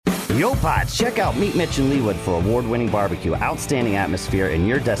Yo, Pods, check out Meet Mitch and Leewood for award-winning barbecue, outstanding atmosphere, and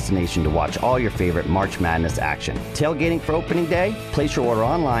your destination to watch all your favorite March Madness action. Tailgating for opening day? Place your order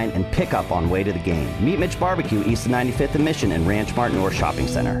online and pick up on way to the game. Meet Mitch Barbecue, east of 95th and Mission and Ranch Mart North Shopping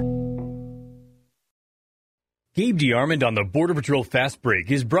Center. Gabe DeArmond on the Border Patrol Fast Break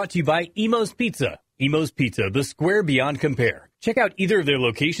is brought to you by Emo's Pizza. Emo's Pizza, the square beyond compare. Check out either of their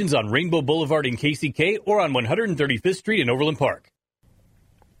locations on Rainbow Boulevard in KCK or on 135th Street in Overland Park.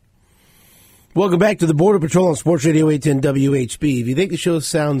 Welcome back to the Border Patrol on Sports Radio 810 WHB. If you think the show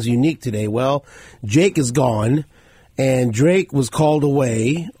sounds unique today, well, Jake is gone, and Drake was called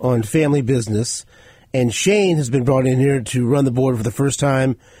away on family business, and Shane has been brought in here to run the board for the first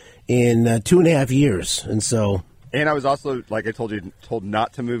time in 2.5 years, and so... And I was also, like I told you, told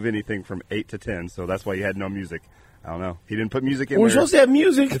not to move anything from 8 to 10, so that's why you had no music. I don't know. He didn't put music in there. We're supposed to have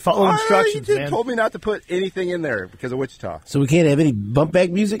music. Follow instructions, he man. told me not to put anything in there because of Wichita. So we can't have any bump back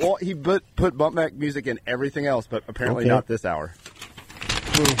music? Well, he put bump back music in everything else, but apparently not this hour.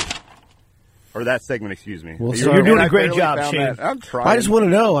 Or that segment, excuse me. Well, you're doing a great job, Shane. I'm trying. I just want to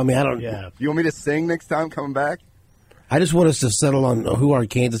know. I mean, I don't... Yeah. You want me to sing next time coming back? I just want us to settle on who our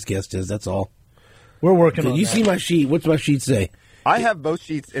Kansas guest is, that's all. We're working on You that. see my sheet. What's my sheet say? I have both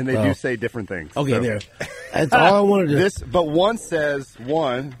sheets, and they do say different things. Okay, so. there. That's all I wanted to... But one says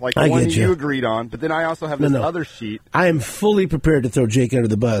one, like the I one get you you. agreed on, but then I also have this other sheet. I am fully prepared to throw Jake under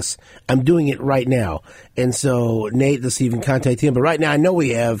the bus. I'm doing it right now. And so, Nate, let's see if we can contact him. But right now, I know we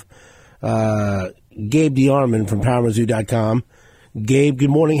have Gabe DeArmond from PowerMizzou.com. Gabe,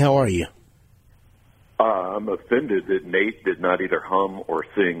 good morning. How are you? I'm offended that Nate did not either hum or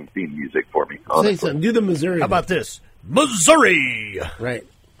sing theme music for me. Say Honestly. something. Do the Missouri. How about this? Missouri! Right.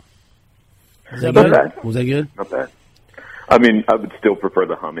 Is that Not good? bad. Was that good? Not bad. I mean, I would still prefer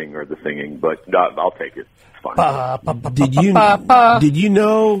the humming or the singing, but I'll take it. It's fine. Did you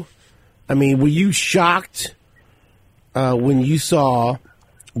know? I mean, were you shocked when you saw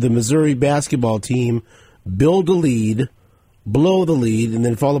the Missouri basketball team build a lead, blow the lead, and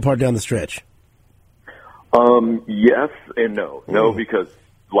then fall apart down the stretch? Yes and no. No, because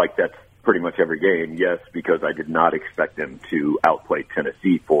that's pretty much every game. Yes, because I did not expect them to outplay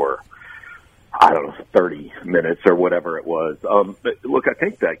Tennessee for, 30 minutes or whatever it was. But look, I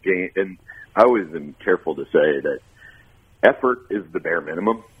think that game, and I always am careful to say that effort is the bare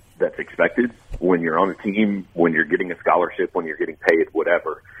minimum that's expected when you're on a team, when you're getting a scholarship, when you're getting paid,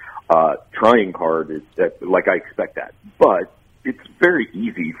 whatever. Trying hard is I expect that. But it's very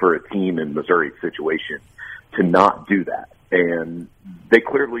easy for a team in Missouri's situation to not do that. And they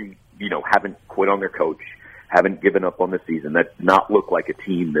clearly, haven't quit on their coach, haven't given up on the season. That not look like a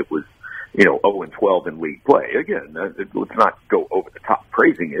team that was, 0-12 in league play. Again, let's not go over the top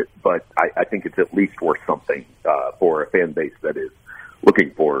praising it, but I think it's at least worth something for a fan base that is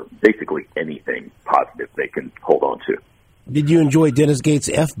looking for basically anything positive they can hold on to. Did you enjoy Dennis Gates'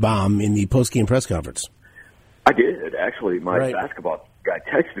 F-bomb in the postgame press conference? I did. Actually, my basketball guy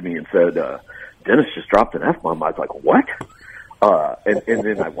texted me and said, Dennis just dropped an F-bomb. I was like, what? And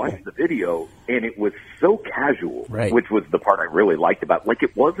then I watched the video, and it was so casual, which was the part I really liked about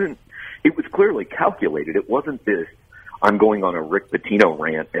it. It was clearly calculated. It wasn't this, I'm going on a Rick Pitino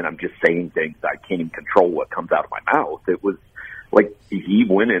rant, and I'm just saying things. I can't even control what comes out of my mouth. It was like he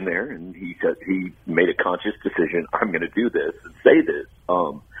went in there, and he said he made a conscious decision, I'm going to do this and say this.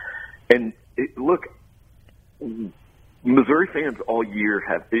 Look, Missouri fans all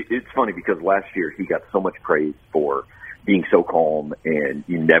year it's funny because last year he got so much praise for being so calm, and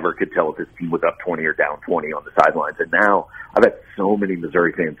you never could tell if his team was up 20 or down 20 on the sidelines. And now I've had so many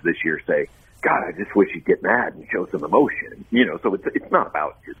Missouri fans this year say, God, I just wish he'd get mad and show some emotion. So it's not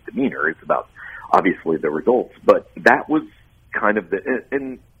about his demeanor. It's about, obviously, the results. But that was kind of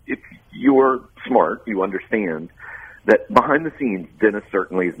and if you're smart, you understand that behind the scenes, Dennis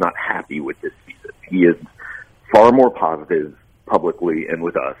certainly is not happy with this season. He is far more positive publicly and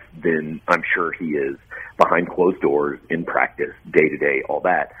with us than I'm sure he is behind closed doors in practice, day-to-day, all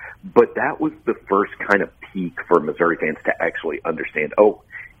that. But that was the first kind of peak for Missouri fans to actually understand,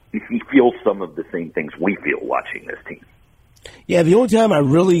 he feels some of the same things we feel watching this team. Yeah, the only time I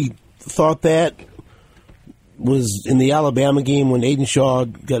really thought that was in the Alabama game when Aiden Shaw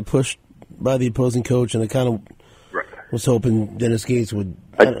got pushed by the opposing coach, and I kind of was hoping Dennis Gates would,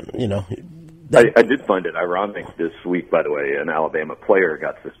 I did find it ironic this week, by the way, an Alabama player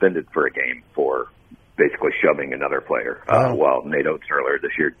got suspended for a game for basically shoving another player, while Nate Oates earlier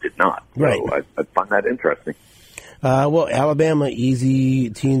this year did not. Right. So I find that interesting. Well, Alabama,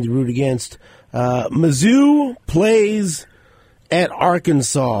 easy team to root against. Mizzou plays at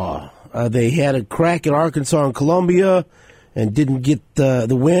Arkansas. They had a crack at Arkansas and Columbia, and didn't get the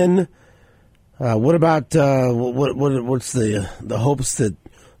win. What about what's the hopes that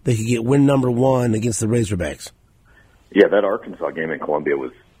they could get win number 1 against the Razorbacks? Yeah, that Arkansas game in Columbia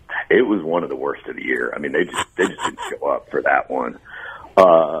was one of the worst of the year. I mean, they just didn't show up for that one.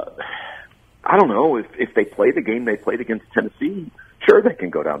 I don't know if they play the game they played against Tennessee. Sure, they can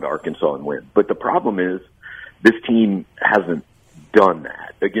go down to Arkansas and win, but the problem is this team hasn't done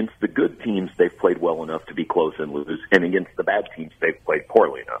that. Against the good teams, they've played well enough to be close and lose, and against the bad teams, they've played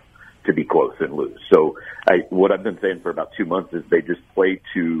poorly enough to be close and lose. So what I've been saying for about 2 months is they just play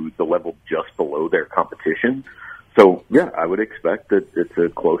to the level just below their competition. So, yeah, I would expect that it's a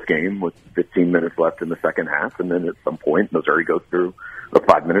close game with 15 minutes left in the second half, and then at some point Missouri goes through a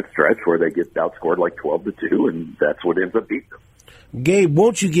 5-minute stretch where they get outscored like 12-2, and that's what ends up beating them. Gabe,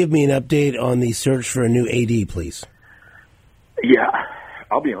 won't you give me an update on the search for a new AD, please? Yeah,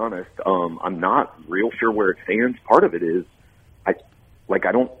 I'll be honest. I'm not real sure where it stands. Part of it is,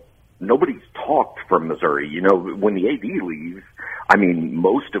 nobody's talked from Missouri. You know, when the AD leaves, I mean,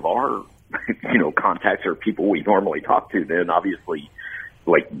 most of our, contacts are people we normally talk to. Then obviously,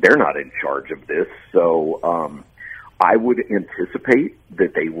 they're not in charge of this. So, I would anticipate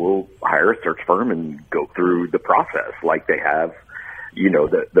that they will hire a search firm and go through the process like they have,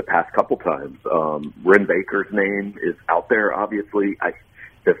 the past couple times. Ren Baker's name is out there, obviously.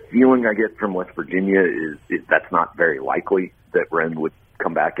 The feeling I get from West Virginia is that's not very likely that Ren would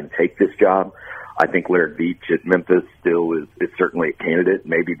come back and take this job. I think Laird Beach at Memphis still is certainly a candidate,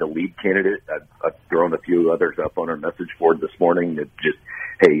 maybe the lead candidate. I've thrown a few others up on our message board this morning that just,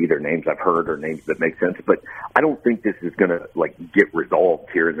 hey, either names I've heard or names that make sense. But I don't think this is going to get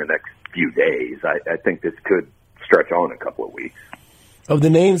resolved here in the next few days. I think this could stretch on a couple of weeks. Of the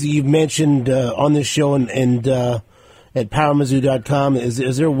names that you've mentioned on this show and at PowerMizzou.com,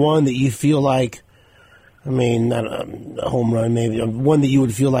 is there one that you feel like, not a home run, maybe, one that you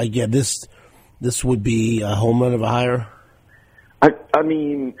would feel like, yeah, this would be a home run of a hire? I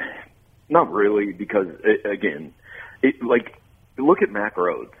mean, not really, because, again, look at Mack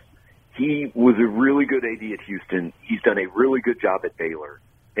Rhodes. He was a really good AD at Houston. He's done a really good job at Baylor,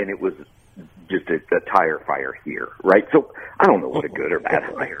 and it was just a tire fire here, right? So I don't know what a good or bad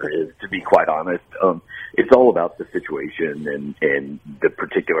hire is, to be quite honest. It's all about the situation and the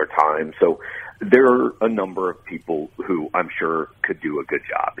particular time. So there are a number of people who I'm sure could do a good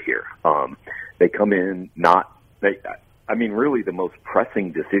job here. They come in really the most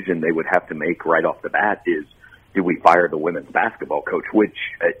pressing decision they would have to make right off the bat is, do we fire the women's basketball coach? Which,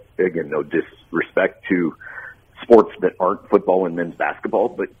 again, no disrespect to sports that aren't football and men's basketball,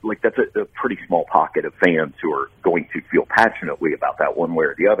 but that's a pretty small pocket of fans who are going to feel passionately about that one way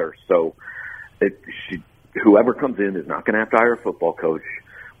or the other. So whoever comes in is not going to have to hire a football coach.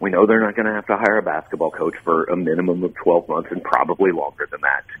 We know they're not going to have to hire a basketball coach for a minimum of 12 months and probably longer than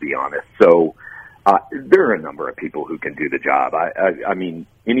that, to be honest. So there are a number of people who can do the job. I mean,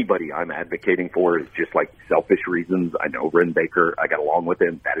 anybody I'm advocating for is just selfish reasons. I know Ren Baker. I got along with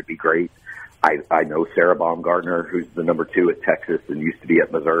him. That'd be great. I know Sarah Baumgartner, who's the number 2 at Texas and used to be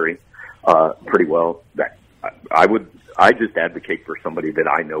at Missouri, pretty well. I just advocate for somebody that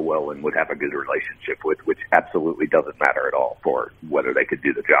I know well and would have a good relationship with, which absolutely doesn't matter at all for whether they could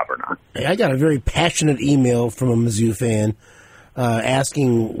do the job or not. I got a very passionate email from a Mizzou fan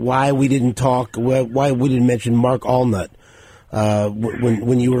asking why we didn't talk, why we didn't mention Mark Allnut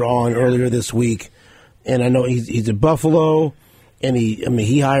when you were on earlier this week. And I know he's at Buffalo. And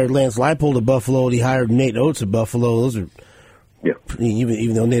he hired Lance Leipold at Buffalo, and he hired Nate Oates at Buffalo. Those are,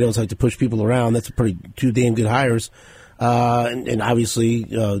 even though Nate Oates like to push people around, that's two damn good hires. And obviously,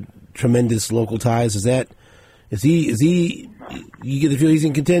 tremendous local ties. Is he, you get the feel he's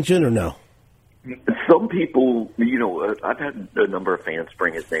in contention or no? Some people, I've had a number of fans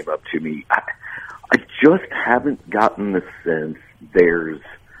bring his name up to me. I just haven't gotten the sense there's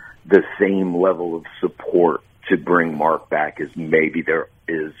the same level of support to bring Mark back as maybe there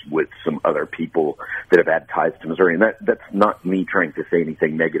is with some other people that have had ties to Missouri. And that's not me trying to say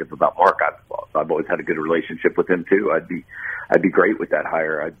anything negative about Mark. I've always had a good relationship with him too. I'd be great with that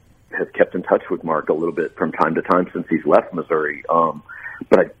hire. I have kept in touch with Mark a little bit from time to time since he's left Missouri.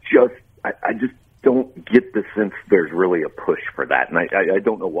 But I just don't get the sense there's really a push for that. And I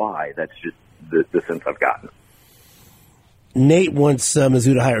don't know why. That's just the sense I've gotten. Nate wants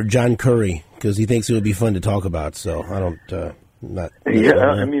Mizzou to hire John Curry because he thinks it would be fun to talk about. So I don't, not. Yeah,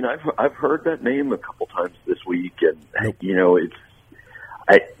 I mean, I've heard that name a couple times this week, and nope.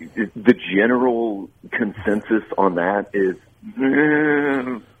 The general consensus on that is,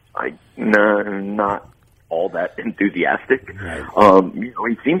 not all that enthusiastic.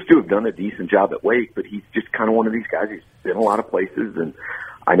 He seems to have done a decent job at Wake, but he's just kind of one of these guys who's been a lot of places. And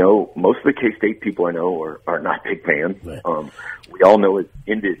I know most of the K-State people I know are not big fans. We all know it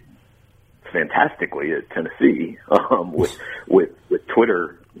ended fantastically at Tennessee with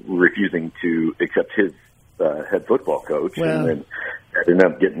Twitter refusing to accept his head football coach, and then ended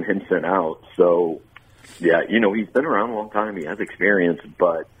up getting him sent out. So, yeah, he's been around a long time. He has experience,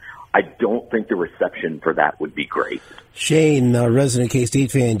 but I don't think the reception for that would be great. Shane, a resident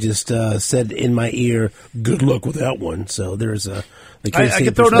K-State fan, just said in my ear, good luck with that one. So there's the K-State. I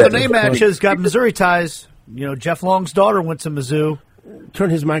could throw another name at you. He's got Missouri ties. Jeff Long's daughter went to Mizzou. Turn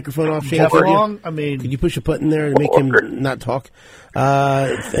his microphone off, Shane. Jeff Long, could you push a button there to make him not talk?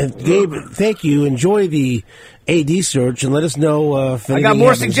 Gabe, thank you. Enjoy the AD search and let us know if anything I got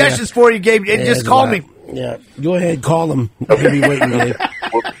more happens. suggestions for you, Gabe. Just call me. Yeah, go ahead, call him. I'll be waiting, Gabe.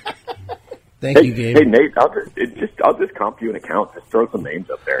 Thank you, Gabe. Hey, Nate, I'll just comp you an account. Just throw some names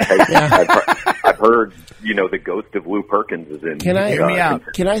up there. Hey, I've heard, the ghost of Lou Perkins is in. Hear me out.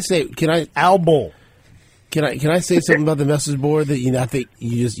 Al Bull. Can I say something about the message board that I think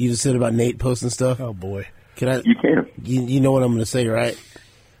you just said about Nate posting stuff? Oh boy, You can. You know what I'm going to say, right?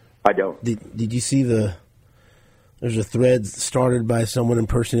 I don't. Did you see there's a thread started by someone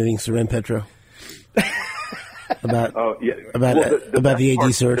impersonating Seren Petro about the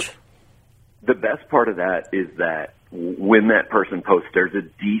AD search? The best part of that is that when that person posts, there's a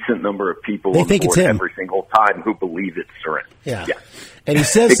decent number of people they on think board it's him every single time who believe it's Seren. Yeah. And he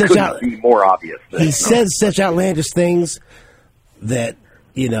says be more obvious. Says such outlandish things that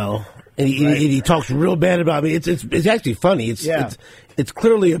and he talks real bad about me. It's actually funny. It's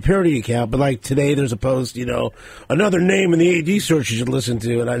clearly a parody account, but like today there's a post, another name in the AD search you should listen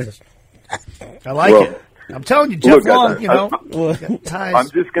to, and I like it. I'm telling you, Jeff Long, ties. I'm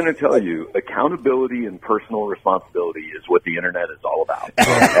just going to tell you, accountability and personal responsibility is what the Internet is all about.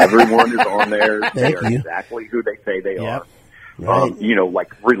 Everyone is on there. They are exactly who they say they are. Right.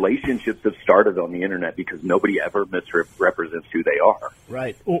 Relationships have started on the Internet because nobody ever misrepresents who they are.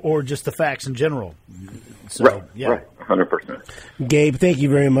 Right. Or just the facts in general. So, right. 100%. Gabe, thank you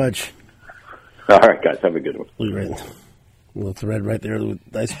very much. All right, guys. Have a good one. Little thread right there with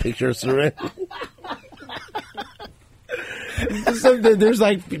a nice picture of Seren. There's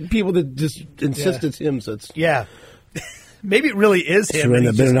people that just insist it's him. So it's maybe it really is him. Seren,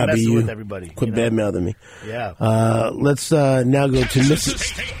 that better not be you. With everybody. Quit bad mouthing me. Yeah. Let's now go to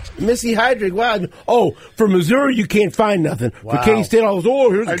Missy Heidrich. Wow. Oh, for Missouri you can't find nothing. Wow. For K-State,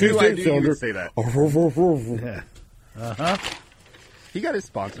 here's a K-State I cylinder. say that. He got his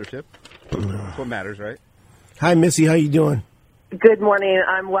sponsorship. That's what matters, right? Hi, Missy. How you doing? Good morning.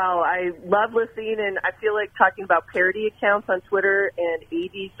 I'm well. I love listening, and I feel like talking about parody accounts on Twitter and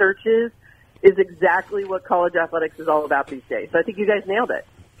AD searches is exactly what college athletics is all about these days. So I think you guys nailed it.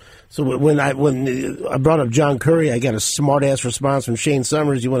 So when I brought up John Curry, I got a smart-ass response from Shane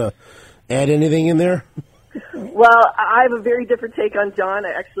Summers. You want to add anything in there? Well, I have a very different take on John.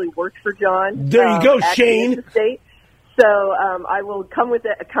 I actually worked for John. There you go, at Shane. State. So I will come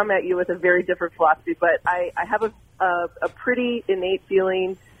at you with a very different philosophy, but I have a pretty innate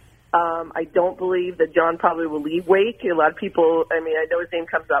feeling. I don't believe that John probably will leave Wake. A lot of people, I know his name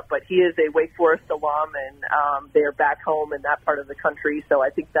comes up, but he is a Wake Forest alum, and they're back home in that part of the country. So I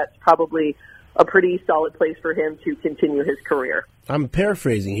think that's probably a pretty solid place for him to continue his career. I'm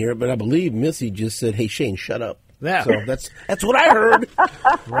paraphrasing here, but I believe Missy just said, "Hey, Shane, shut up." Yeah. So that's what I heard.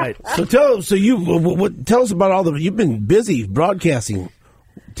 Right. So tell us about you've been busy broadcasting.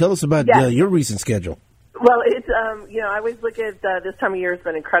 Tell us about your recent schedule. Well, it's I always look at this time of year has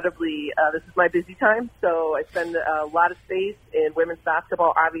been incredibly. This is my busy time, so I spend a lot of space in women's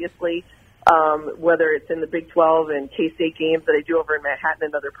basketball. Obviously, whether it's in the Big 12 and K-State games that I do over in Manhattan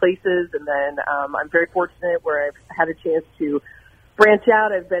and other places, and then I'm very fortunate where I've had a chance to branch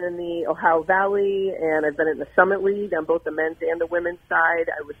out. I've been in the Ohio Valley, and I've been in the Summit League on both the men's and the women's side.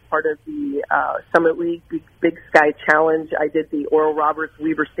 I was part of the Summit League Big Sky Challenge. I did the Oral Roberts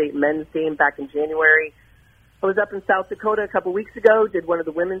Weber State men's game back in January. I was up in South Dakota a couple weeks ago, did one of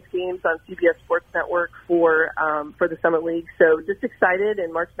the women's games on CBS Sports Network for the Summit League. So just excited,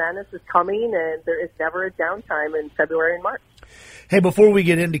 and March Madness is coming, and there is never a downtime in February and March. Hey, before we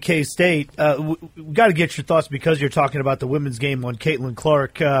get into K-State, we've got to get your thoughts because you're talking about the women's game on Caitlin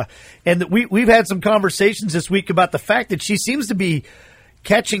Clark. And we've had some conversations this week about the fact that she seems to be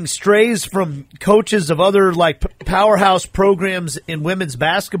catching strays from coaches of other powerhouse programs in women's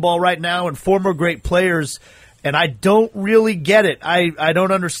basketball right now and former great players. And I don't really get it. I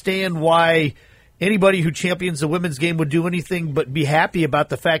don't understand why anybody who champions the women's game would do anything but be happy about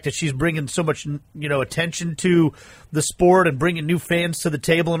the fact that she's bringing so much, attention to the sport and bringing new fans to the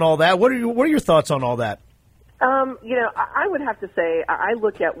table and all that. What are your thoughts on all that? I would have to say I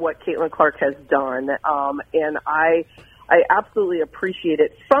look at what Caitlin Clark has done, and I absolutely appreciate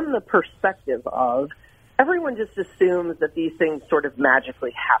it from the perspective of everyone just assumes that these things sort of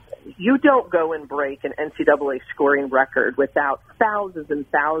magically happen. You don't go and break an NCAA scoring record without thousands and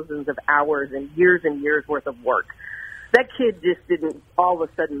thousands of hours and years worth of work. That kid just didn't all of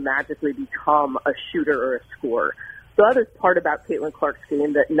a sudden magically become a shooter or a scorer. The other part about Caitlin Clark's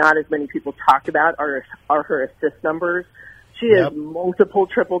game that not as many people talk about are her assist numbers. She has multiple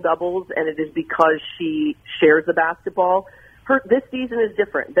triple-doubles, and it is because she shares the basketball. This season is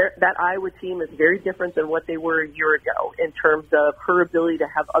different. That Iowa team is very different than what they were a year ago in terms of her ability to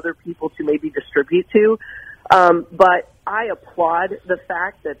have other people to maybe distribute to. But I applaud the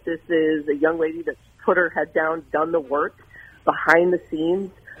fact that this is a young lady that's put her head down, done the work behind the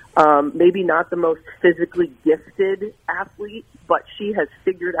scenes. Maybe not the most physically gifted athlete, but she has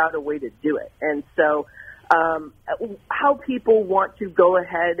figured out a way to do it. And so how people want to go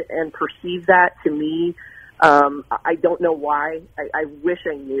ahead and perceive that, to me, I don't know why. I wish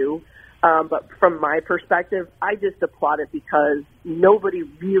I knew. But from my perspective, I just applaud it because nobody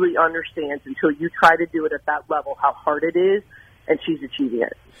really understands until you try to do it at that level how hard it is, and she's achieving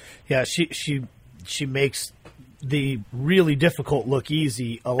it. Yeah, she makes the really difficult look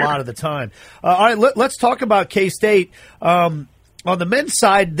easy a lot of the time. All right, let's talk about K-State. On the men's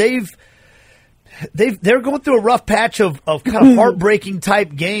side, they're going through a rough patch of kind of heartbreaking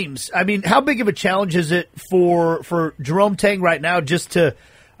type games. I mean, how big of a challenge is it for Jerome Tang right now just to,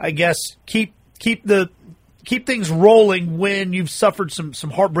 I guess, keep things rolling when you've suffered some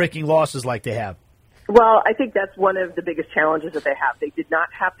heartbreaking losses like they have? Well, I think that's one of the biggest challenges that they have. They did not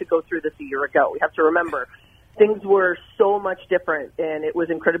have to go through this a year ago. We have to remember things were so much different, and it was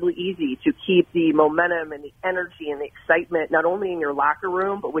incredibly easy to keep the momentum and the energy and the excitement, not only in your locker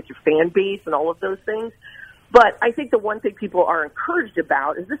room, but with your fan base and all of those things. But I think the one thing people are encouraged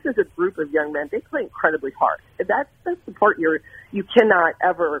about is this is a group of young men. They play incredibly hard. That's the part you cannot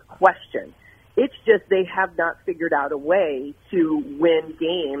ever question. It's just they have not figured out a way to win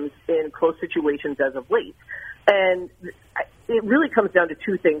games in close situations as of late. And it really comes down to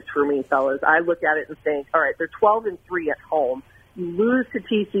two things for me, fellas. I look at it and think, all right, they're 12-3 at home. You lose to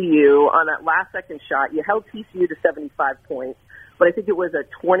TCU on that last-second shot. You held TCU to 75 points, but I think it was a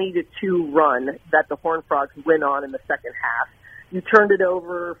 20-2 run that the Horned Frogs went on in the second half. You turned it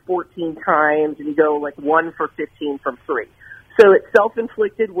over 14 times, and you go like 1 for 15 from 3. So it's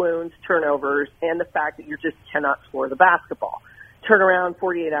self-inflicted wounds, turnovers, and the fact that you just cannot score the basketball. Turn around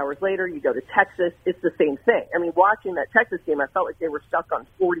 48 hours later, you go to Texas, it's the same thing. I mean, watching that Texas game, I felt like they were stuck on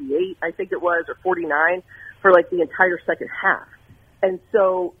 48, I think it was, or 49 for like the entire second half. And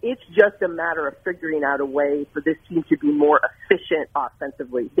so it's just a matter of figuring out a way for this team to be more efficient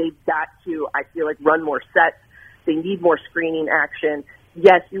offensively. They've got to, I feel like, run more sets. They need more screening action.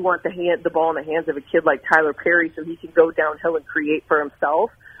 Yes, you want the ball in the hands of a kid like Tyler Perry so he can go downhill and create for himself.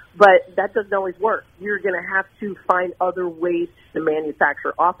 But that doesn't always work. You're going to have to find other ways to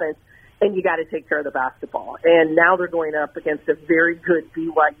manufacture offense, and you got to take care of the basketball. And now they're going up against a very good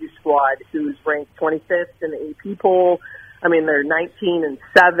BYU squad who's ranked 25th in the AP poll. I mean, they're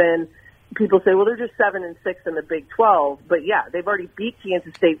 19-7. People say, well, they're just 7-6 in the Big 12. But yeah, they've already beat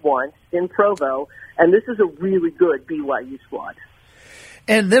Kansas State once in Provo, and this is a really good BYU squad.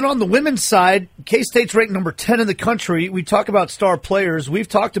 And then on the women's side, K-State's ranked number 10 in the country. We talk about star players. We've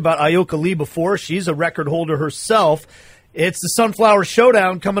talked about Ayoka Lee before. She's a record holder herself. It's the Sunflower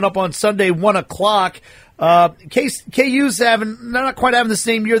Showdown coming up on Sunday, 1 o'clock. KU's not quite having the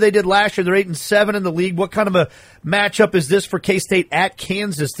same year they did last year. They're 8-7 in the league. What kind of a matchup is this for K-State at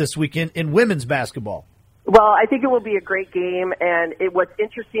Kansas this weekend in women's basketball? Well, I think it will be a great game. And what's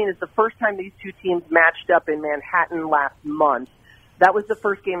interesting is the first time these two teams matched up in Manhattan last month. That was the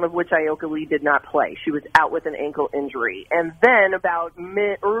first game of which Ayoka Lee did not play. She was out with an ankle injury. And then about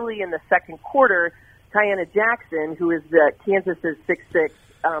early in the second quarter, Tiana Jackson, who is Kansas's 6'6"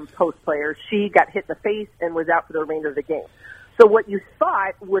 post player, she got hit in the face and was out for the remainder of the game. So what you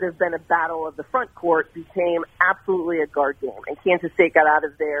thought would have been a battle of the front court became absolutely a guard game. And Kansas State got out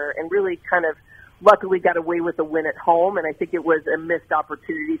of there and really kind of luckily got away with a win at home. And I think it was a missed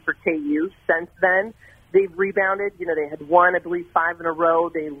opportunity for KU since then. They've rebounded. You know, they had won, I believe, 5 in a row.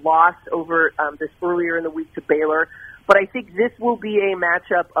 They lost over this earlier in the week to Baylor. But I think this will be a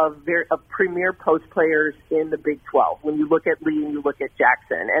matchup of premier post players in the Big 12 when you look at Lee and you look at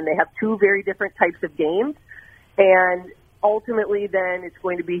Jackson. And they have two very different types of games. And ultimately, then it's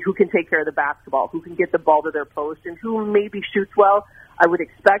going to be who can take care of the basketball, who can get the ball to their post, and who maybe shoots well. I would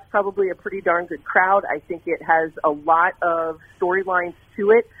expect probably a pretty darn good crowd. I think it has a lot of storylines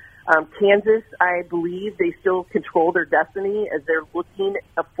to it. Kansas, I believe they still control their destiny as they're looking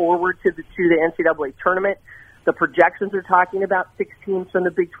forward to the NCAA tournament. The projections are talking about 6 teams from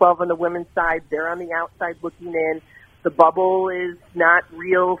the Big 12 on the women's side. They're on the outside looking in. The bubble is not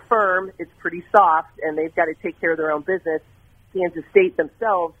real firm. It's pretty soft, and they've got to take care of their own business. Kansas State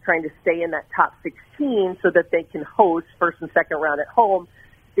themselves trying to stay in that top 16 so that they can host first and second round at home.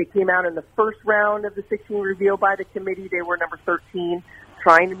 They came out in the first round of the 16 revealed by the committee. They were number 13,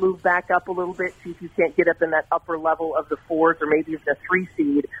 trying to move back up a little bit, see if you can't get up in that upper level of the 4s or maybe even a 3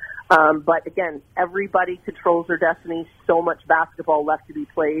 seed. But again, everybody controls their destiny. So much basketball left to be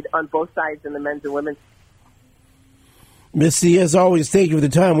played on both sides in the men's and women's. Missy, as always, thank you for the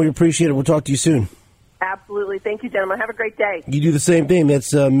time. We appreciate it. We'll talk to you soon. Absolutely. Thank you, gentlemen. Have a great day. You do the same thing.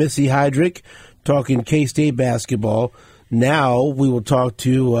 That's Missy Heydrich talking K-State basketball. Now we will talk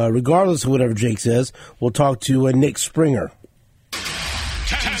to, regardless of whatever Jake says, we'll talk to Nick Springer.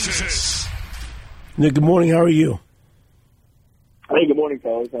 Kansas. Nick, good morning. How are you? Hey, good morning,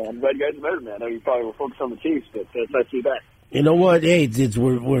 fellas. I'm glad you guys are better, man. I know you probably were focused on the Chiefs, but it's nice to be back. You know what? Hey,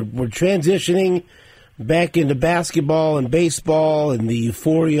 we're transitioning back into basketball and baseball, and the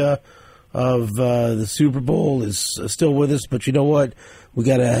euphoria of the Super Bowl is still with us. But you know what? We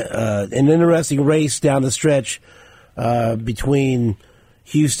got an interesting race down the stretch between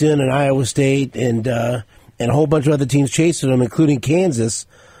Houston and Iowa State, and a whole bunch of other teams chasing them, including Kansas.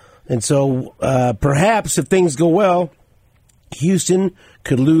 And so perhaps if things go well, Houston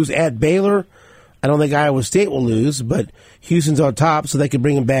could lose at Baylor. I don't think Iowa State will lose, but Houston's on top, so they could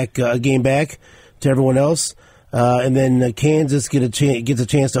bring them back a game back to everyone else. And then Kansas gets a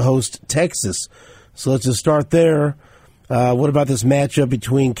chance to host Texas. So let's just start there. What about this matchup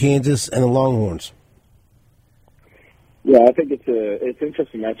between Kansas and the Longhorns? Yeah, I think it's an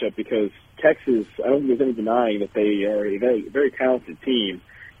interesting matchup because Texas, I don't think there's any denying that they are a very, very talented team.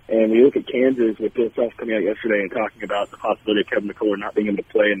 And when you look at Kansas with Bill Self coming out yesterday and talking about the possibility of Kevin McCullough not being able to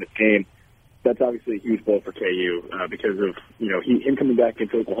play in this game, that's obviously a huge blow for KU because of him coming back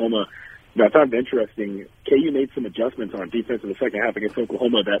into Oklahoma. I found it interesting. KU made some adjustments on defense in the second half against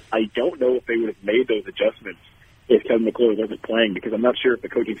Oklahoma that I don't know if they would have made those adjustments if Kevin McCullough wasn't playing, because I'm not sure if the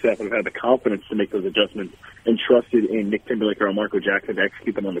coaching staff would have had the confidence to make those adjustments and trusted in Nick Timberlake or Marco Jackson to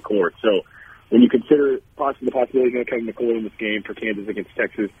execute them on the court. So when you consider the possibility of Kevin McCullough in this game for Kansas against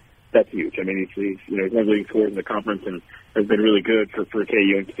Texas, that's huge. I mean, he's one of the leading scorers in the conference and has been really good for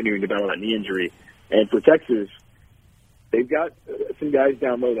KU and continuing to battle that knee injury. And for Texas, they've got some guys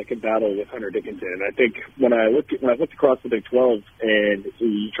down low that can battle with Hunter Dickinson. And I think when I looked across the Big 12 and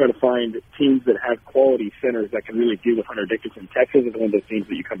you try to find teams that have quality centers that can really deal with Hunter Dickinson, Texas is one of those teams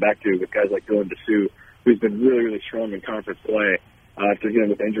that you come back to with guys like Dylan Dessou, who's been really, really strong in conference play after dealing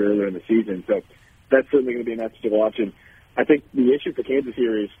with injury earlier in the season. So that's certainly going to be a match to watch. And I think the issue for Kansas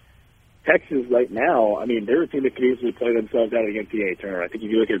here is Texas right now, I mean, they're a team that could easily play themselves out of the NCAA tournament. I think if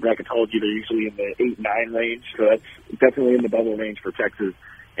you look at bracketology, they're usually in the 8-9 range, so that's definitely in the bubble range for Texas.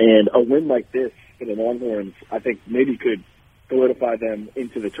 And a win like this for the Longhorns, I think maybe could solidify them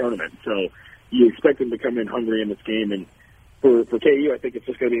into the tournament. So you expect them to come in hungry in this game. And for KU, I think it's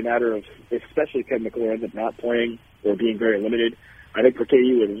just going to be a matter of, especially if Kevin McCullough ends up not playing or being very limited, I think for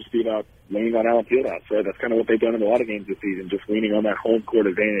KU it'll just be about leaning on Allen Fieldhouse. Right? That's kind of what they've done in a lot of games this season, just leaning on that home court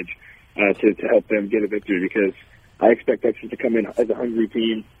advantage to help them get a victory, because I expect Texas to come in as a hungry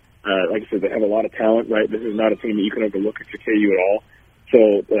team. Like I said, they have a lot of talent, right? This is not a team that you can overlook for KU at all.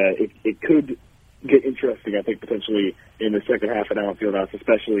 So it could get interesting, I think, potentially in the second half at Allen Fieldhouse,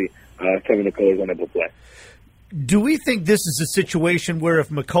 especially Kevin McCullough is unable to play. Do we think this is a situation where if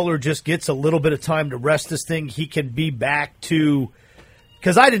McCullough just gets a little bit of time to rest this thing, he can be back to –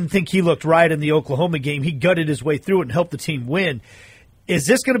 because I didn't think he looked right in the Oklahoma game. He gutted his way through it and helped the team win. Is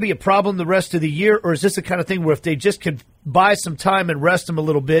this going to be a problem the rest of the year, or is this the kind of thing where if they just could buy some time and rest him a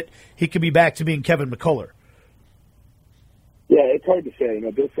little bit, he could be back to being Kevin McCullough? Yeah, it's hard to say.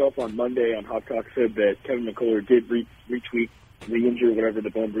 Bill Self on Monday on Hot Talk said that Kevin McCullough did retweet the injury, whatever the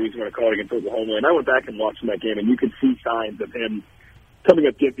bone bruise you want to call it, against Oklahoma. And I went back and watched that game, and you could see signs of him coming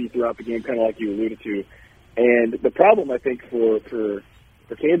up gimpy throughout the game, kind of like you alluded to. And the problem, I think, for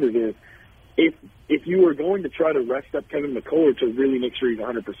Kansas is if you were going to try to rest up Kevin McCullough to really make sure he's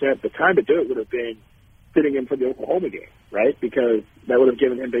 100%, the time to do it would have been sitting in for the Oklahoma game, right? Because that would have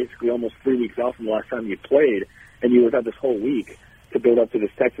given him basically almost 3 weeks off from the last time he had played, and you would have had this whole week to build up to this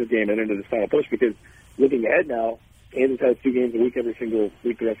Texas game and into this final push. Because looking ahead now, Kansas has 2 games a week every single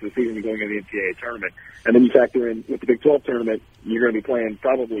week the rest of the season going into the NCAA tournament. And then you factor in with the Big 12 tournament, you're going to be playing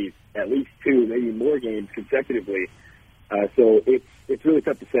probably at least 2, maybe more games consecutively. So it's really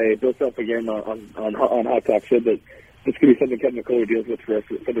tough to say. Bill Self, again, on Hot Talk said that this could be something Kevin McCullough deals with for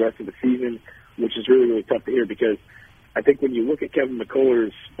the rest of the season, which is really, really tough to hear because I think when you look at Kevin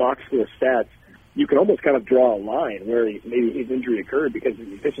McCullough's box score stats, you can almost kind of draw a line where maybe his injury occurred because his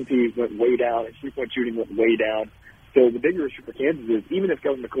efficiency went way down, his three-point shooting went way down. So the bigger issue for Kansas is even if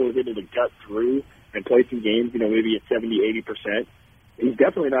Kevin McCullough is able to gut through and play some games, maybe at 70, 80%, he's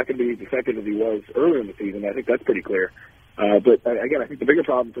definitely not going to be as effective as he was earlier in the season. I think that's pretty clear. But again, I think the bigger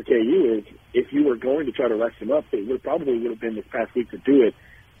problem for KU is if you were going to try to rest him up, it probably would have been this past week to do it.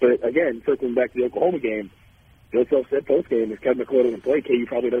 But again, circling back to the Oklahoma game, Bill Self said post-game, if Kevin McCullough doesn't play, KU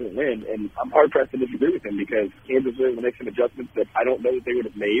probably doesn't win. And I'm hard-pressed to disagree with him because Kansas was able to make some adjustments that I don't know that they would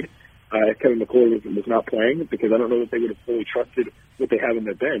have made if Kevin McCullough was not playing because I don't know that they would have fully trusted what they have in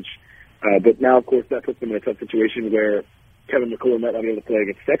their bench. But now, of course, that puts them in a tough situation where Kevin McCullough might not be able to play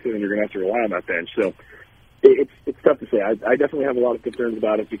against Texas and you're going to have to rely on that bench. So it's tough to say. I definitely have a lot of concerns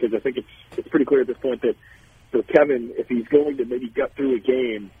about it because I think it's pretty clear at this point that for Kevin, if he's going to maybe gut through a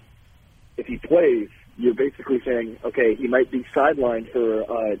game, if he plays, you're basically saying, okay, he might be sidelined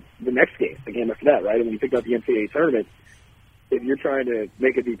for the next game, the game after that, right? And when you think about the NCAA tournament, if you're trying to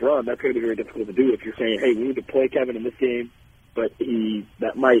make a deep run, that's going to be very difficult to do if you're saying, hey, we need to play Kevin in this game, but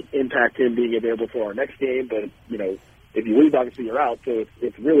that might impact him being available for our next game. But, if you lose, obviously you're out. So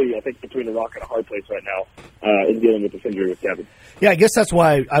it's really, I think, between a rock and a hard place right now in dealing with this injury with Kevin. Yeah, I guess that's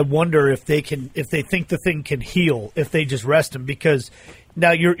why I wonder if they think the thing can heal if they just rest him because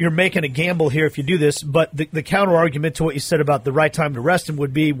now you're making a gamble here if you do this, but the counter argument to what you said about the right time to rest him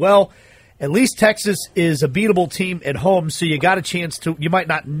would be, well, at least Texas is a beatable team at home, so you got a chance to – you might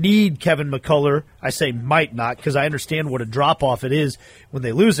not need Kevin McCullough. I say might not because I understand what a drop-off it is when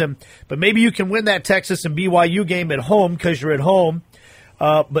they lose him. But maybe you can win that Texas and BYU game at home because you're at home,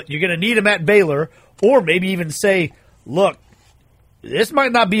 but you're going to need him at Baylor. Or maybe even say, look, this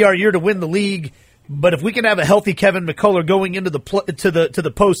might not be our year to win the league, but if we can have a healthy Kevin McCullough going into the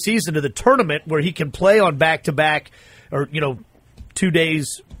postseason, to the tournament where he can play on back-to-back or, 2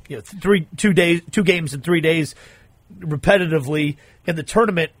 days – 2 games in 3 days repetitively in the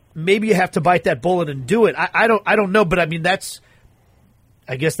tournament, maybe you have to bite that bullet and do it. I don't know, but I mean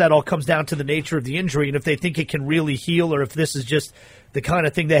I guess that all comes down to the nature of the injury and if they think it can really heal or if this is just the kind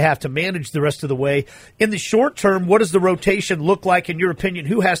of thing they have to manage the rest of the way. In the short term, what does the rotation look like in your opinion?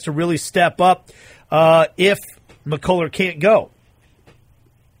 Who has to really step up if McCullough can't go?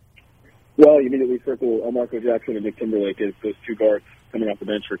 Well, you immediately circle Marco Jackson and Nick Timberlake as those 2 guards coming off the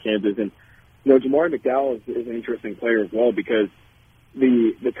bench for Kansas. And, Jamari McDowell is an interesting player as well because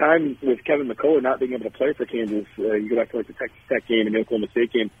the time with Kevin McCullough not being able to play for Kansas, you go back to the Texas Tech game and the Oklahoma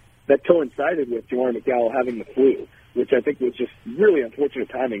State game, that coincided with Jamari McDowell having the flu, which I think was just really unfortunate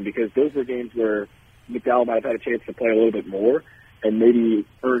timing because those were games where McDowell might have had a chance to play a little bit more and maybe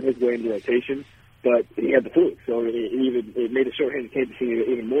earn his way into the rotation, but he had the flu. So it made a shorthanded Kansas team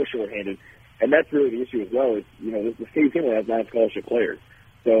even more shorthanded. And that's really the issue as well is, the state team only has 9 scholarship players.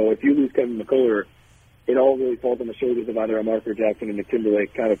 So if you lose Kevin McCullough, it all really falls on the shoulders of either Marco Jackson and Nick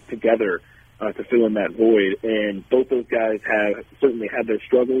Timberlake kind of together to fill in that void. And both those guys have certainly had their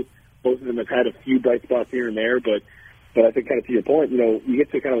struggles. Both of them have had a few bright spots here and there. But I think kind of to your point, you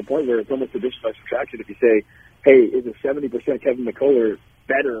get to kind of a point where it's almost addition by subtraction if you say, hey, is a 70% Kevin McCullough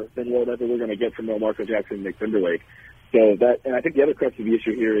better than whatever we're going to get from Marco Jackson and Nick Timberlake? So and I think the other crux of the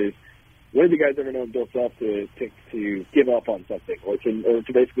issue here is, when have you guys ever known Bill Self to give up on something or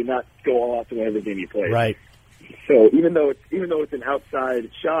to basically not go all out to win every game you play? Right. So even though it's an outside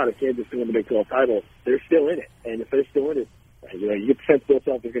shot of Kansas to win the Big 12 title, they're still in it. And if they're still in it, you get the sense Bill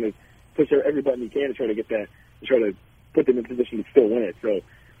Self is going to push every button he can to try to get that, to try to put them in a position to still win it. So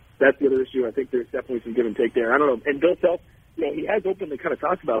that's the other issue. I think there's definitely some give and take there. I don't know. And Bill Self, he has openly kind of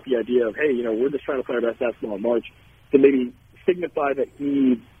talked about the idea of, hey, we're just trying to play our best basketball in March to maybe signify that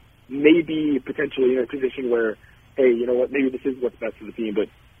he maybe potentially in a position where, hey, maybe this is what's best for the team. But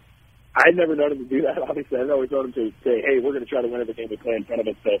I've never known him to do that, obviously. I've always known him to say, hey, we're going to try to win every game we play in front of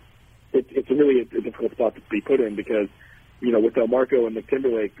us. So it's really a difficult spot to be put in because, with Marco and Nick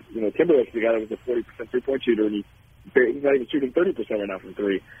Timberlake, Timberlake's the guy that was a 40% three-point shooter, and he's not even shooting 30% right now from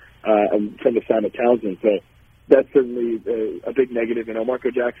 3 from the side of Townsend. So that's certainly a big negative. And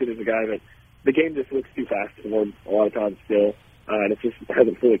Marco Jackson is a guy that the game just looks too fast for him a lot of times still. And it just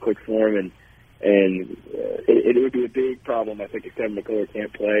hasn't fully clicked for him, and it would be a big problem, I think, if Kevin McCullough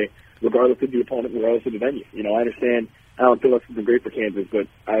can't play, regardless of the opponent, regardless of the venue. I understand Alan Phillips has been great for Kansas, but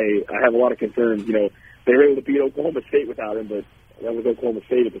I have a lot of concerns. they were able to beat Oklahoma State without him, but that was Oklahoma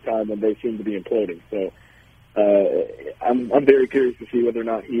State at the time when they seemed to be imploding. So I'm very curious to see whether or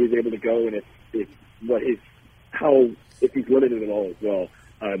not he is able to go, and if he's limited at all as well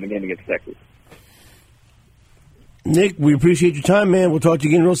in the game against Texas. Nick, we appreciate your time, man. We'll talk to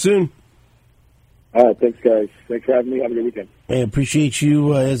you again real soon. All right, thanks, guys. Thanks for having me. Have a good weekend. I appreciate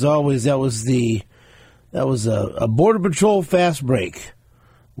you as always. That was a Border Patrol fast break.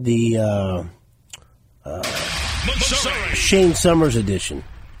 The Shane Summers edition.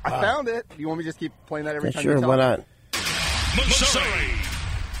 I found it. Do you want me to just keep playing that every time? Sure, you why not?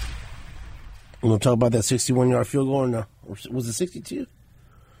 We're going to talk about that 61-yard field goal. Or was it 62? It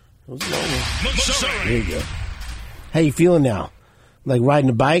was a long one. There you go. How you feeling now? Like riding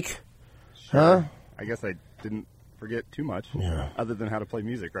a bike? Sure. Huh? I guess I didn't forget too much, Yeah. other than how to play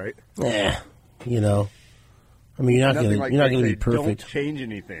music, right? Yeah. You know. I mean, you're not going to be perfect. Don't change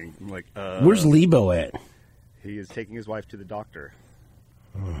anything. I'm like, Where's Lebo at? He is taking his wife to the doctor.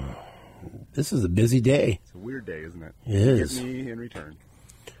 This is a busy day. It's a weird day, isn't it? It is. Get me in return.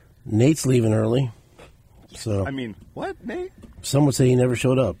 Nate's leaving early. So I mean, what, Nate? some would say he never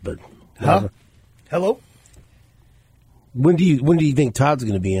showed up, but Huh? Hello? when do you think Todd's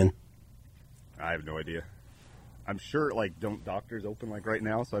going to be in? I have no idea. I'm sure, like, don't doctors open, like, right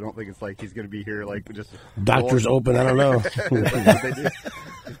now? So I don't think it's like he's going to be here, like, just... Doctors open, I don't know. They do.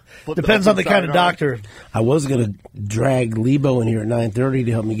 Flip Depends the on the kind of upside doctor. I was going to drag Lebo in here at 9:30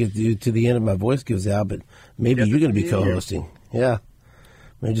 to help me get to the end of my voice gives out, but maybe Yes, you're going to be it's me. co-hosting. Yeah.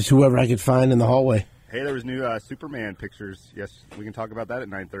 Maybe just whoever I could find in the hallway. Hey, there was new Superman pictures. Yes, we can talk about that at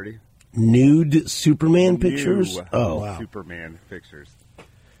 9:30. Nude Superman pictures? New Oh, wow. Superman pictures.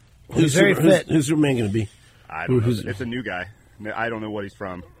 Who's very fit. Who's Superman going to be? I don't know. Who's- It's a new guy. I don't know what he's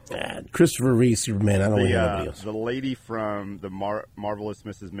from. Christopher Reeve Superman. I don't know anybody else. The lady from the Marvelous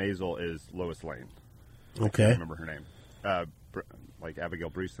Mrs. Maisel is Lois Lane. I Okay. can't remember her name. Like Abigail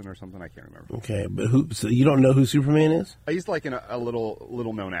Brewston or something. I can't remember. Okay, but so you don't know who Superman is? He's like a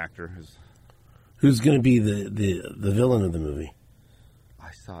little known actor. Who's going to be the villain of the movie?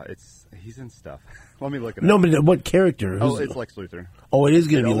 I saw he's in stuff. Let me look at it. No, but what character? It's Lex Luthor. Oh, it is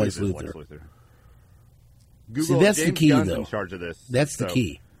going to be always Lex is Luthor. Lex Luthor. Google, See, that's the James key, Gunn's though. in charge of this. That's the so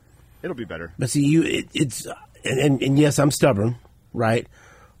key. It'll be better. But see, it's and yes, I'm stubborn, right?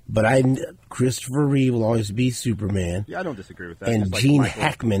 But Christopher Reeve will always be Superman, Yeah, I don't disagree with that. and Just like Gene Michael-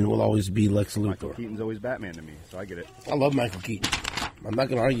 Hackman will always be Lex Michael Luthor. Keaton's always Batman to me, so I get it. I love Michael Keaton. I'm not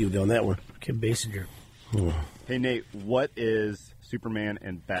going to argue with you on that one. Kim Basinger. Hey, Nate, what is Superman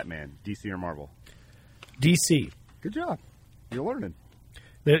and Batman, DC or Marvel? DC. Good job. You're learning.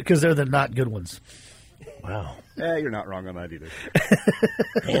 Because they're the not good ones. Wow, You're not wrong on that either.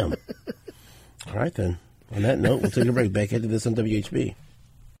 damn. All right then. On that note, we'll take a break. Back into this on WHB.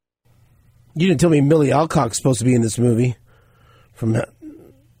 You didn't tell me Millie Alcock's supposed to be in this movie from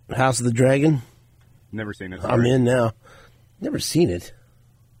House of the Dragon. Never seen it. I'm in now. Never seen it.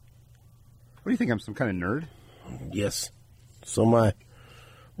 What do you think? I'm some kind of nerd? Yes. So am I.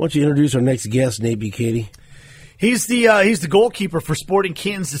 Why don't you introduce our next guest, Nate B. Katie? He's the goalkeeper for Sporting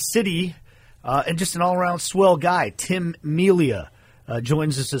Kansas City, and just an all-around swell guy. Tim Melia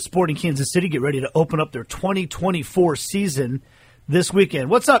joins us at Sporting Kansas City. Get ready to open up their 2024 season this weekend.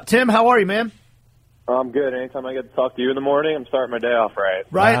 What's up, Tim? How are you, man? I'm good. Anytime I get to talk to you in the morning, I'm starting my day off right.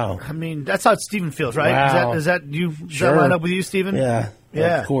 Right? Wow. I mean, that's how Steven feels, right? Wow. Is that you? Does Sure. that line up with you, Steven? Yeah.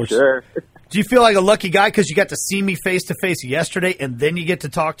 Yeah. Of course. Sure. Do you feel like a lucky guy because you got to see me face-to-face yesterday, and then you get to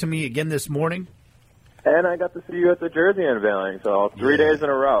talk to me again this morning? And I got to see you at the jersey unveiling, so 3 days in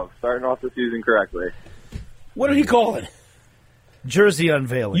a row, starting off the season correctly. What did he call it? Jersey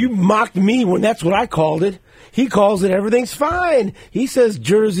unveiling. You mocked me when that's what I called it. He calls it everything's fine. He says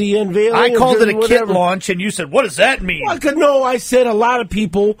jersey unveiling. I called it a jersey kit whatever. launch, and you said, what does that mean? No, I said a lot of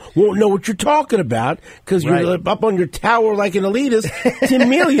people won't know what you're talking about because you're Right. up on your tower like an elitist. Tim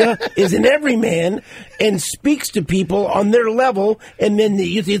Melia is an everyman and speaks to people on their level, and then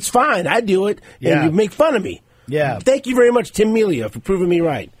it's fine. I do it, Yeah. and you make fun of me. Yeah. Thank you very much, Tim Melia, for proving me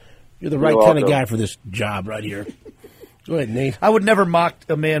right. You're the right You're kind of welcome. guy for this job right here. Go ahead, Nate. I would never mock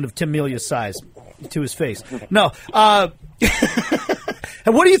a man of Tim Melia's size to his face. No.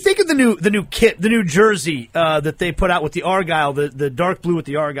 And what do you think of the new kit, the new jersey that they put out with the Argyle, the dark blue with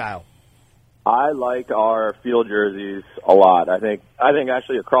the Argyle? I like our field jerseys a lot. I think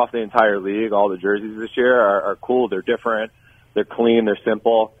actually across the entire league, all the jerseys this year are cool. They're different. They're clean. They're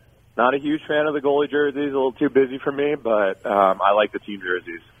simple. Not a huge fan of the goalie jerseys. A little too busy for me, but I like the team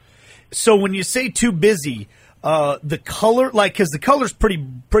jerseys. So when you say too busy, the color, because the color's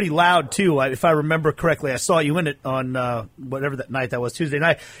pretty loud too. If I remember correctly, I saw you in it on whatever that night that was, Tuesday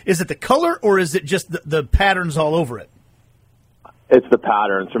night. Is it the color or is it just the patterns all over it? It's the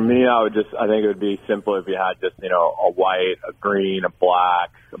patterns. For me, I think it would be simple if you had just, a white, a green, a black,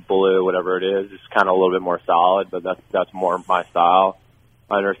 a blue, whatever it is, just kind of a little bit more solid, but that's more my style.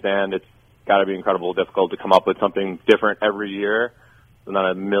 I understand it's got to be incredibly difficult to come up with something different every year. There's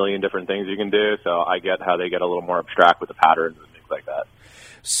not a million different things you can do, so I get how they get a little more abstract with the patterns and things like that.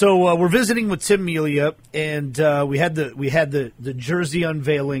 So we're visiting with Tim Melia, and we had the jersey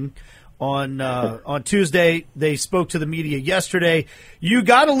unveiling on Tuesday. They spoke to the media yesterday. You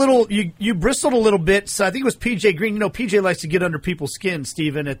got you bristled a little bit. So I think it was PJ Green. PJ likes to get under people's skin,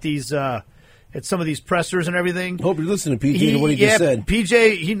 Steven, at these at some of these pressers and everything. Hope you're listening to PJ and what he just said.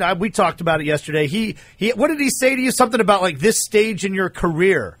 PJ, we talked about it yesterday. He what did he say to you? Something about like this stage in your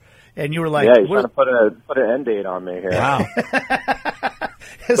career, and you were like, "Yeah, he's trying to put an end date on me here." Wow.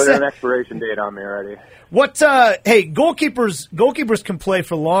 Put an expiration date on me already. What? Hey, goalkeepers can play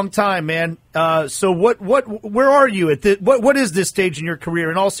for a long time, man. So where are you at? What is this stage in your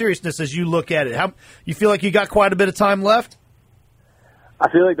career? In all seriousness, as you look at it, how you feel like you got quite a bit of time left? I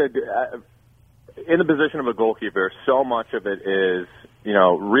feel like in the position of a goalkeeper, so much of it is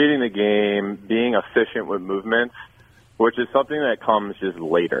reading the game, being efficient with movements, which is something that comes just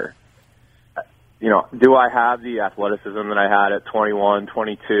later. Do I have the athleticism that I had at 21,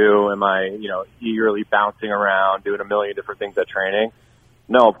 22? Am I, eagerly bouncing around, doing a million different things at training?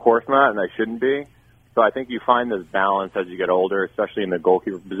 No, of course not, and I shouldn't be. So I think you find this balance as you get older, especially in the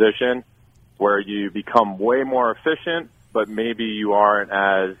goalkeeper position, where you become way more efficient, but maybe you aren't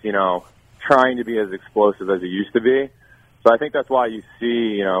as, trying to be as explosive as you used to be. So I think that's why you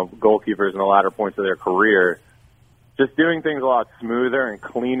see, goalkeepers in the latter points of their career just doing things a lot smoother and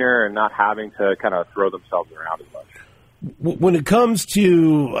cleaner and not having to kind of throw themselves around as much. When it comes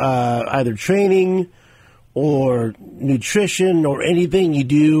to either training or nutrition or anything you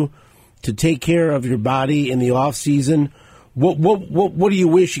do to take care of your body in the off season, what do you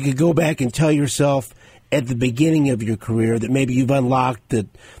wish you could go back and tell yourself at the beginning of your career that maybe you've unlocked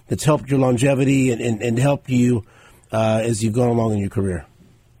that's helped your longevity and helped you as you've gone along in your career?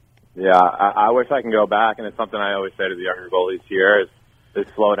 Yeah, I wish I can go back, and it's something I always say to the younger goalies here is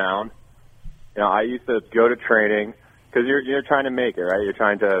slow down. I used to go to training because you're trying to make it, right? You're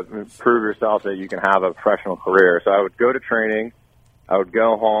trying to prove yourself that you can have a professional career. So I would go to training, I would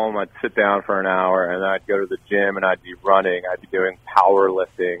go home, I'd sit down for an hour, and then I'd go to the gym and I'd be running, I'd be doing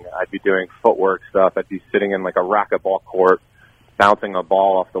powerlifting, I'd be doing footwork stuff, I'd be sitting in like a racquetball court, bouncing a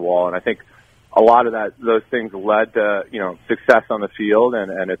ball off the wall, and I think a lot of those things led to, success on the field,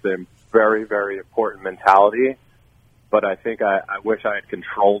 and it's a very, very important mentality. But I think I wish I had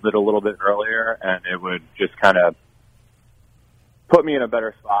controlled it a little bit earlier, and it would just kind of put me in a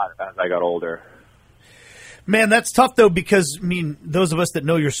better spot as I got older. Man, that's tough, though, because, those of us that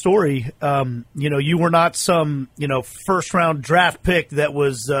know your story, you were not some, first-round draft pick that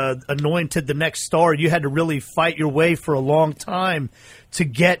was anointed the next star. You had to really fight your way for a long time to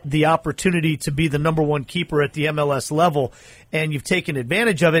get the opportunity to be the number one keeper at the MLS level, and you've taken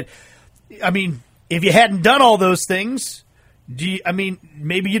advantage of it. If you hadn't done all those things,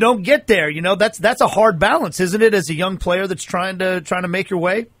 maybe you don't get there. That's a hard balance, isn't it, as a young player that's trying to make your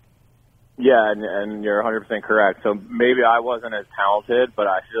way? Yeah, and you're 100% correct. So maybe I wasn't as talented, but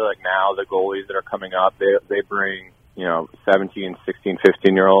I feel like now the goalies that are coming up, they bring, 17, 16,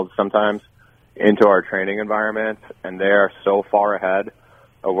 15-year-olds sometimes into our training environment, and they are so far ahead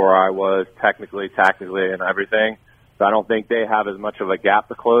of where I was technically, tactically, and everything. So I don't think they have as much of a gap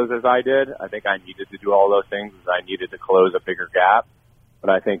to close as I did. I think I needed to do all those things as I needed to close a bigger gap. But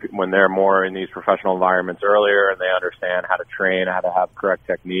I think when they're more in these professional environments earlier and they understand how to train, how to have correct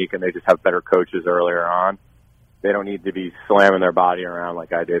technique, and they just have better coaches earlier on, they don't need to be slamming their body around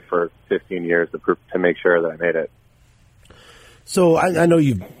like I did for 15 years to make sure that I made it. So I know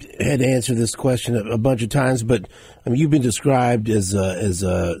you've had to answer this question a bunch of times, but you've been described as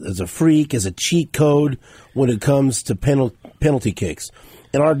a freak, as a cheat code when it comes to penalty kicks.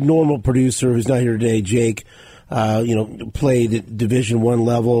 And our normal producer, who's not here today, Jake, played at Division I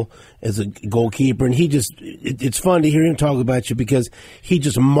level as a goalkeeper, and it's fun to hear him talk about you because he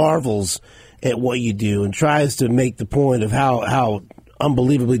just marvels at what you do and tries to make the point of how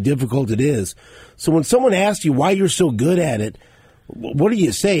unbelievably difficult it is. So when someone asks you why you're so good at it, what do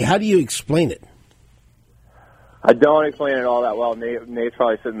you say? How do you explain it? I don't explain it all that well. Nate's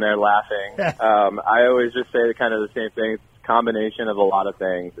probably sitting there laughing. I always just say kind of the same thing. It's a combination of a lot of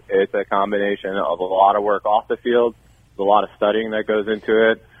things. It's a combination of a lot of work off the field, a lot of studying that goes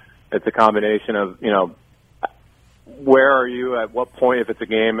into it. It's a combination of, where are you at what point, if it's a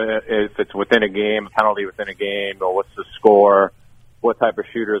game, if it's within a game, a penalty within a game, or what's the score, what type of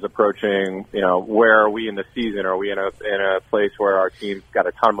shooter is approaching, where are we in the season? Are we in a place where our team's got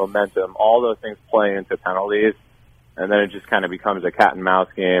a ton of momentum? All those things play into penalties, and then it just kind of becomes a cat and mouse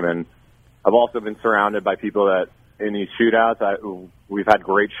game. And I've also been surrounded by people that in these shootouts, we've had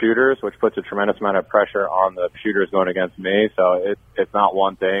great shooters, which puts a tremendous amount of pressure on the shooters going against me. So it's not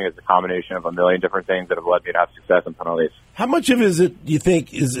one thing. It's a combination of a million different things that have led me to have success in penalties. How much of it do you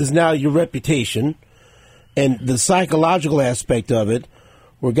think is now your reputation and the psychological aspect of it,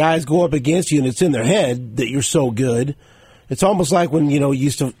 where guys go up against you and it's in their head that you're so good? It's almost like when, you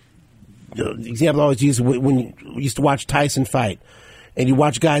used to, the example I always use when you used to watch Tyson fight. And you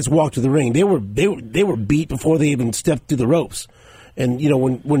watch guys walk to the ring. They were beat before they even stepped through the ropes. And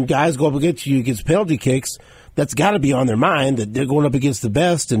when guys go up against you against penalty kicks, that's got to be on their mind that they're going up against the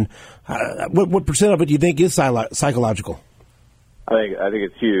best. And what percent of it do you think is psychological? I think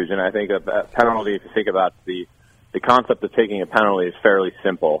it's huge, and I think a penalty. If you think about the concept of taking a penalty, is fairly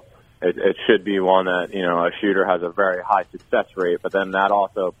simple. It should be one that a shooter has a very high success rate, but then that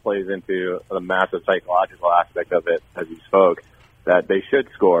also plays into the massive psychological aspect of it, as you spoke. That they should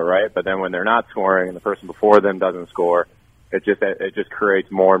score, right? But then when they're not scoring and the person before them doesn't score, it just creates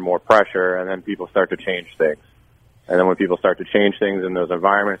more and more pressure, and then people start to change things. And then when people start to change things in those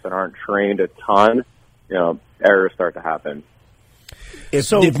environments that aren't trained a ton, errors start to happen.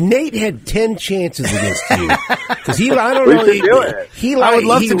 If Nate had 10 chances against you, because I don't know, I would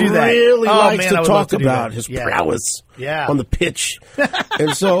love to do that. He really likes to talk about his prowess on the pitch,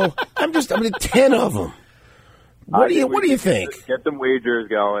 and so I'm 10 of them. What do you think? Get some wagers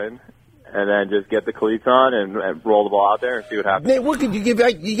going, and then just get the cleats on and roll the ball out there and see what happens. Nate, what could you give?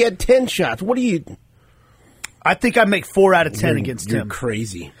 You get 10 shots. What do you? I think I make 4 out of 10 against him. You're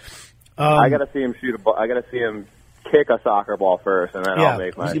crazy. I got to see him shoot a ball. I got to see him kick a soccer ball first, and then I'll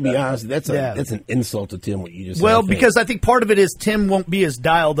make my. To be honest, that's an insult to Tim. What you just said, because I think part of it is Tim won't be as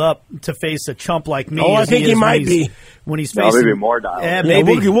dialed up to face a chump like me. Oh, I think he might be when he's facing. Maybe more dialed. Yeah,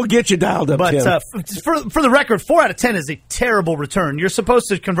 maybe we'll get you dialed up. But Tim. For the record, 4 out of 10 is a terrible return. You're supposed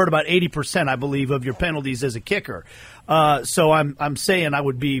to convert about 80%, I believe, of your penalties as a kicker. So I'm saying I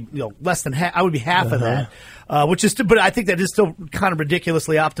would be less than half. I would be half of that, which is. But I think that is still kind of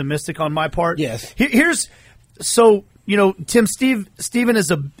ridiculously optimistic on my part. Yes. Tim, Steven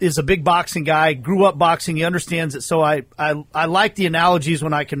is a big boxing guy, grew up boxing, he understands it, so I like the analogies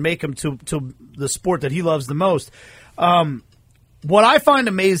when I can make them to the sport that he loves the most. What I find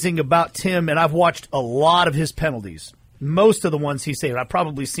amazing about Tim, and I've watched a lot of his penalties, most of the ones he's saved, I've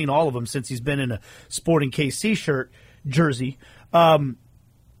probably seen all of them since he's been in a Sporting KC jersey.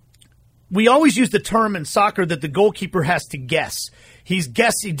 We always use the term in soccer that the goalkeeper has to guess.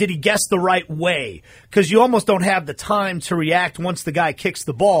 Did he guess the right way? Because you almost don't have the time to react once the guy kicks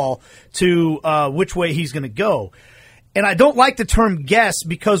the ball to which way he's going to go. And I don't like the term guess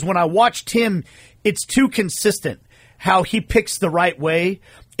because when I watch Tim, it's too consistent how he picks the right way.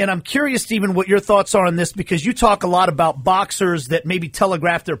 And I'm curious, Stephen, what your thoughts are on this, because you talk a lot about boxers that maybe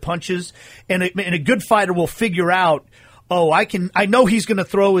telegraph their punches, and a good fighter will figure out, I know he's going to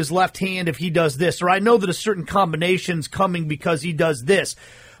throw his left hand if he does this, or I know that a certain combination's coming because he does this.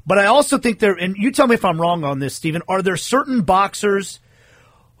 But I also think and you tell me if I'm wrong on this, Stephen, are there certain boxers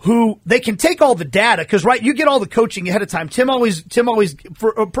who they can take all the data, because you get all the coaching ahead of time. Tim always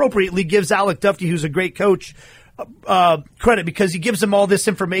appropriately gives Alec Duffy, who's a great coach, credit because he gives them all this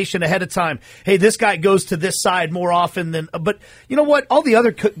information ahead of time. Hey, this guy goes to this side more often than. But you know what? All the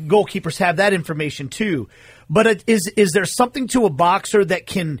other goalkeepers have that information too. But is there something to a boxer that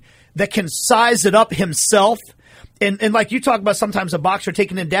can size it up himself? And like you talk about, sometimes a boxer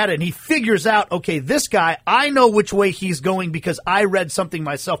taking in data and he figures out, okay, this guy, I know which way he's going because I read something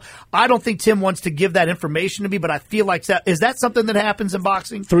myself. I don't think Tim wants to give that information to me, but I feel like is that something that happens in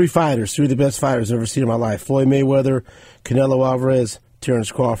boxing? 3 of the best fighters I've ever seen in my life. Floyd Mayweather, Canelo Alvarez,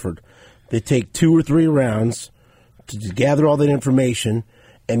 Terrence Crawford. They take 2 or 3 rounds to gather all that information,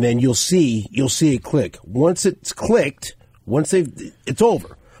 and then you'll see it click. Once it's clicked, it's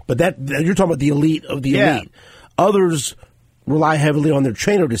over. But you're talking about the elite of the elite. Others rely heavily on their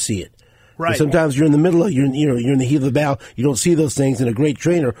trainer to see it. Right. And sometimes you're in the middle of you're in the heat of the battle. You don't see those things, and a great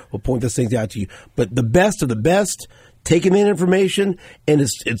trainer will point those things out to you. But the best of the best, taking in information, and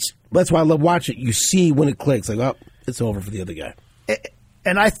it's that's why I love watching it. You see when it clicks, like, it's over for the other guy.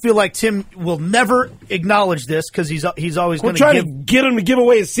 And I feel like Tim will never acknowledge this because he's always going to get him to give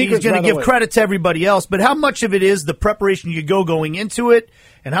away his secrets. He's going to give credit to everybody else. But how much of it is the preparation you going into it,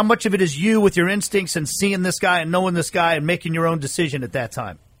 and how much of it is you with your instincts and seeing this guy and knowing this guy and making your own decision at that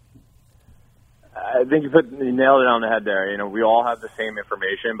time? I think you nailed it on the head there. You know, we all have the same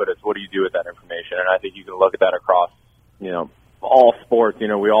information, but it's what do you do with that information? And I think you can look at that across, you know, all sports. You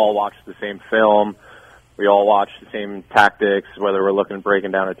know, we all watch the same film. We all watch the same tactics, whether we're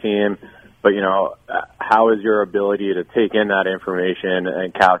breaking down a team. But, you know, how is your ability to take in that information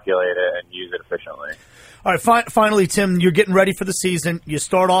and calculate it and use it efficiently? All right, finally, Tim, you're getting ready for the season. You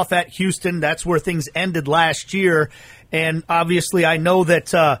start off at Houston. That's where things ended last year. And obviously I know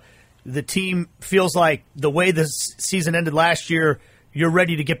that the team feels like the way the season ended last year, you're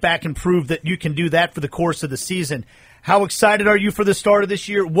ready to get back and prove that you can do that for the course of the season. How excited are you for the start of this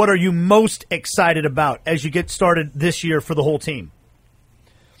year? What are you most excited about as you get started this year for the whole team?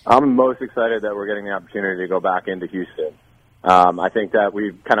 I'm most excited that we're getting the opportunity to go back into Houston. I think that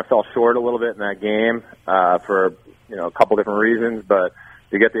we kind of fell short a little bit in that game for, you know, a couple different reasons, but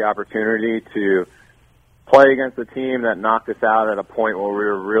to get the opportunity to play against a team that knocked us out at a point where we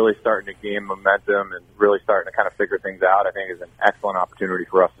were really starting to gain momentum and really starting to kind of figure things out, I think is an excellent opportunity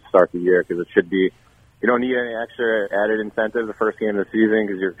for us to start the year, because it should be, you don't need any extra added incentive the first game of the season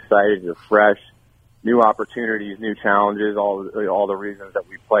because you're excited, you're fresh, new opportunities, new challenges, all the reasons that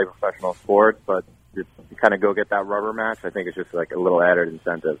we play professional sports, but you kind of go get that rubber match. I think it's just like a little added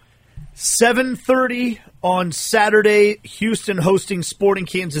incentive. 7:30 on Saturday, Houston hosting Sporting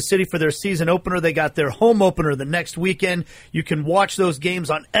Kansas City for their season opener. They got their home opener the next weekend. You can watch those games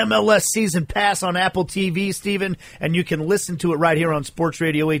on MLS Season Pass on Apple TV, Stephen, and you can listen to it right here on Sports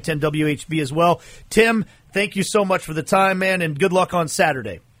Radio 810 WHB as well. Tim, thank you so much for the time, man, and good luck on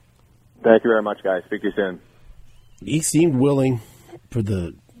Saturday. Thank you very much, guys. Speak to you soon. He seemed willing for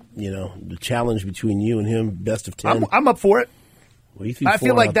the challenge between you and him, best of 10. I'm up for it. Well, I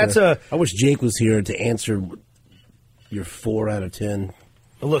feel like that's there. I wish Jake was here to answer your 4 out of 10.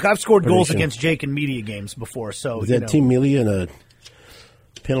 Look, I've scored goals against Jake in media games before. So was that Team Melia in a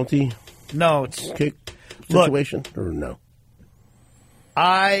penalty? No, it's kick situation or no?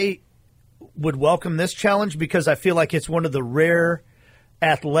 I would welcome this challenge because I feel like it's one of the rare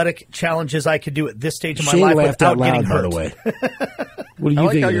athletic challenges I could do at this stage of my life without getting hurt. By the way. What do you I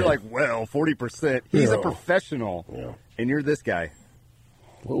like think? How you're like, 40%. He's a professional, and you're this guy.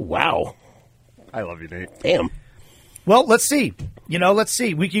 Oh, wow. I love you, Nate. Damn. Well, let's see. Let's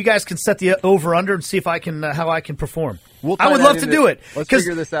see. You guys can set the over/under and see if I can how I can perform. I would love to do it. Let's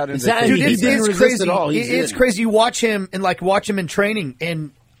figure this out. Dude, it's crazy. It's crazy. You watch him in training, and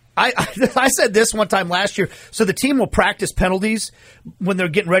I said this one time last year. So the team will practice penalties when they're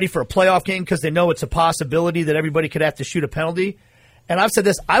getting ready for a playoff game because they know it's a possibility that everybody could have to shoot a penalty. And I've said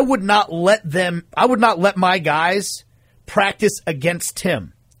this: I would not let my guys practice against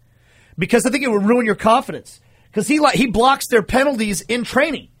him because I think it would ruin your confidence. Because he blocks their penalties in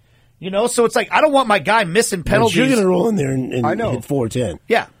training, So it's like I don't want my guy missing penalties. But you're going to roll in there and I know. hit 410.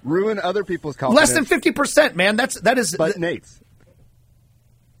 Yeah, ruin other people's confidence. Less than 50%, man. That is. But Nate's.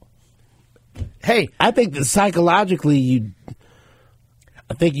 Hey, I think that psychologically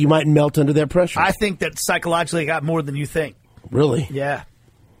I think you might melt under their pressure. I think that psychologically I got more than you think. Really? Yeah.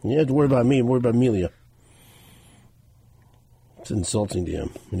 You have to worry about me and worry about Melia. It's insulting to him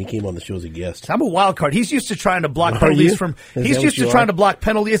when he came on the show as a guest. I'm a wild card. He's used to trying to block penalties from. He's used to trying to block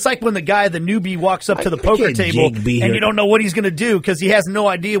penalties. It's like when the newbie walks up to the poker table and you don't know what he's going to do because he has no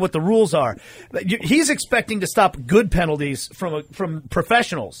idea what the rules are. He's expecting to stop good penalties from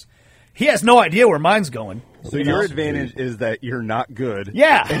professionals. He has no idea where mine's going. So your advantage is that you're not good.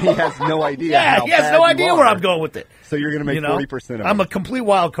 Yeah. And he has no idea. Yeah, he has no idea where I'm going with it. So you're going to make 40% of it. I'm a complete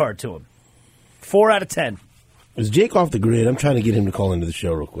wild card to him. 4 out of 10. Is Jake off the grid? I'm trying to get him to call into the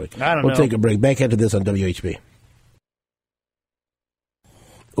show real quick. I don't know. We'll take a break. Back after this on WHB.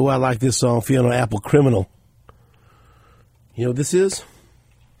 Oh, I like this song, Fiona Apple, Criminal. You know what this is?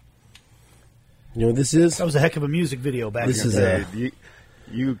 That was a heck of a music video back there.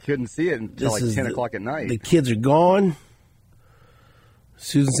 You couldn't see it until 10 o'clock at night. The kids are gone.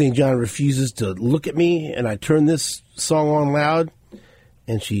 Susan St. John refuses to look at me, and I turn this song on loud,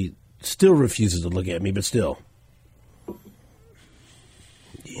 and she still refuses to look at me, but still.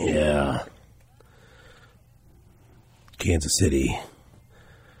 Yeah. Kansas City.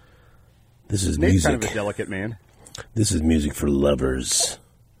 This is Nate's music. Kind of a delicate man. This is music for lovers.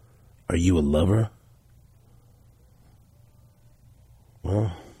 Are you a lover?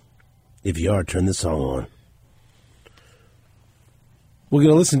 Well, if you are, turn this song on. We're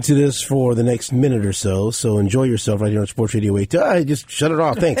going to listen to this for the next minute or so, so enjoy yourself right here on Sports Radio 8. Just shut it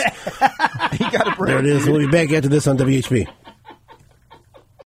off. Thanks. You got a break. There it is. We'll be back after this on WHB.